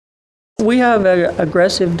We have an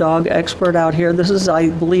aggressive dog expert out here. This is,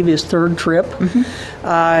 I believe, his third trip.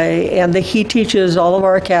 And he teaches all of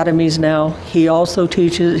our academies now. He also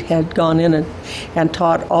had gone in and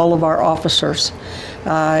taught all of our officers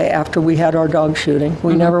after we had our dog shooting.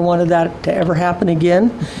 We never wanted that to ever happen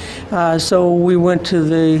again. So we went to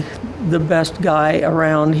the best guy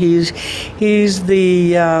around. He's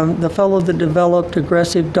the fellow that developed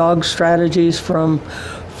aggressive dog strategies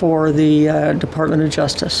for the Department of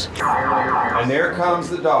Justice. And there comes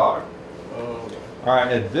the dog. All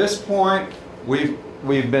right, at this point, we've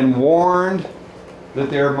been warned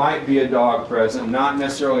that there might be a dog present, not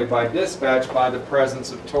necessarily by dispatch, by the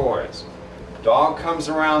presence of toys. Dog comes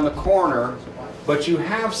around the corner, but you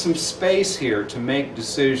have some space here to make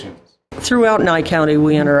decisions. Throughout Nye County,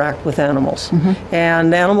 we interact with animals,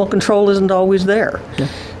 and animal control isn't always there.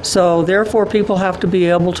 So therefore, people have to be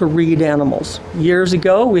able to read animals. Years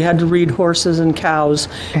ago, we had to read horses and cows,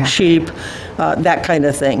 sheep, that kind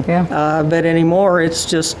of thing. But anymore, it's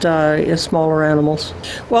just it's smaller animals.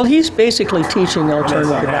 Well, he's basically teaching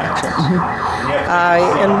alternative actions.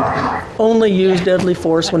 And only use deadly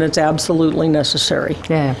force when it's absolutely necessary.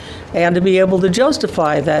 And to be able to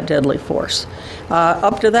justify that deadly force.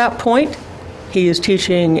 Up to that point, he is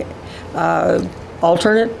teaching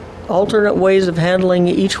alternate ways of handling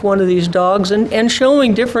each one of these dogs and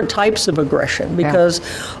showing different types of aggression, because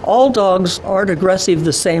all dogs aren't aggressive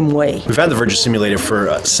the same way. We've had the Vergis Simulator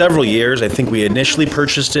for several years. I think we initially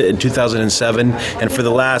purchased it in 2007, and for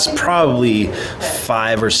the last probably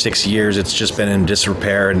 5 or 6 years, it's just been in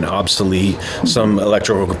disrepair and obsolete. Some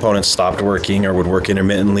electrical components stopped working or would work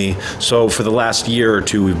intermittently. So for the last year or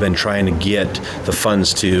two, we've been trying to get the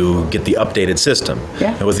funds to get the updated system.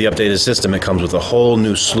 And with the updated system, it comes with a whole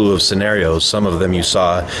new slew of scenarios. Some of them you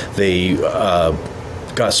saw, they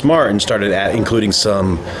got smart and started including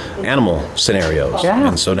some animal scenarios.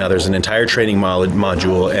 And so now there's an entire training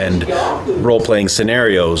module and role-playing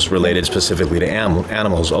scenarios related specifically to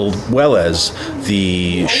animals, as well as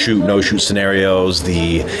the shoot, no-shoot scenarios,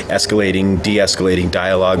 the escalating, de-escalating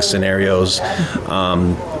dialogue scenarios.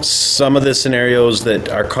 Some of the scenarios that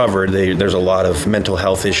are covered, there's a lot of mental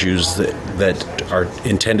health issues that are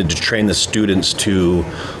intended to train the students to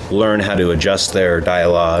learn how to adjust their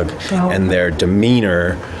dialogue and their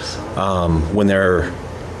demeanor when they're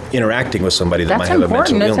interacting with somebody that might have a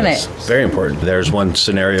mental illness. Very important. There's one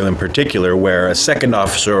scenario in particular where a second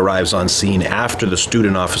officer arrives on scene after the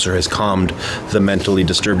student officer has calmed the mentally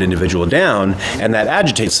disturbed individual down, and that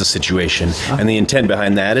agitates the situation. And the intent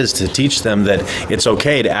behind that is to teach them that it's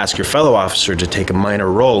okay to ask your fellow officer to take a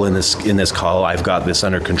minor role in this call. I've got this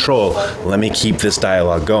under control. Let me keep this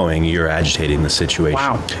dialogue going. You're agitating the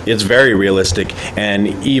situation. It's very realistic, and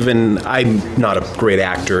even I'm not a great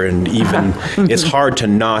actor, and even it's hard to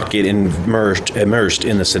not get immersed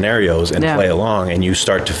in the scenarios and play along, and you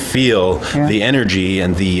start to feel the energy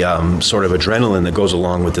and the sort of adrenaline that goes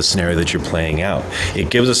along with the scenario that you're playing out. It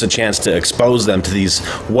gives us a chance to expose them to these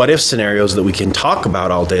what-if scenarios that we can talk about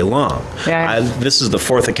all day long. This is the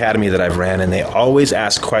 4th academy that I've ran, and they always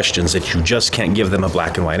ask questions that you just can't give them a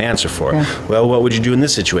black and white answer for. Well, what would you do in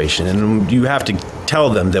this situation? And you have to tell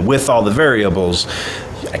them that with all the variables,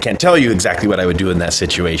 I can't tell you exactly what I would do in that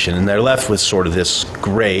situation, and they're left with sort of this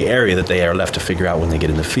gray area that they are left to figure out when they get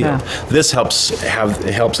in the field. This helps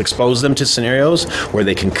expose them to scenarios where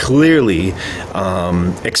they can clearly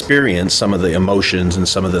experience some of the emotions and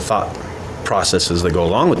some of the thought processes that go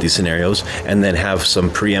along with these scenarios, and then have some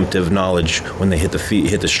preemptive knowledge when they hit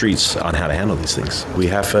the streets on how to handle these things. We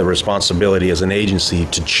have a responsibility as an agency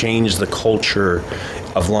to change the culture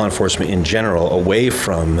of law enforcement in general away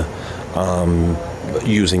from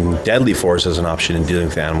using deadly force as an option in dealing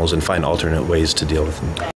with animals, and find alternate ways to deal with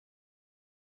them.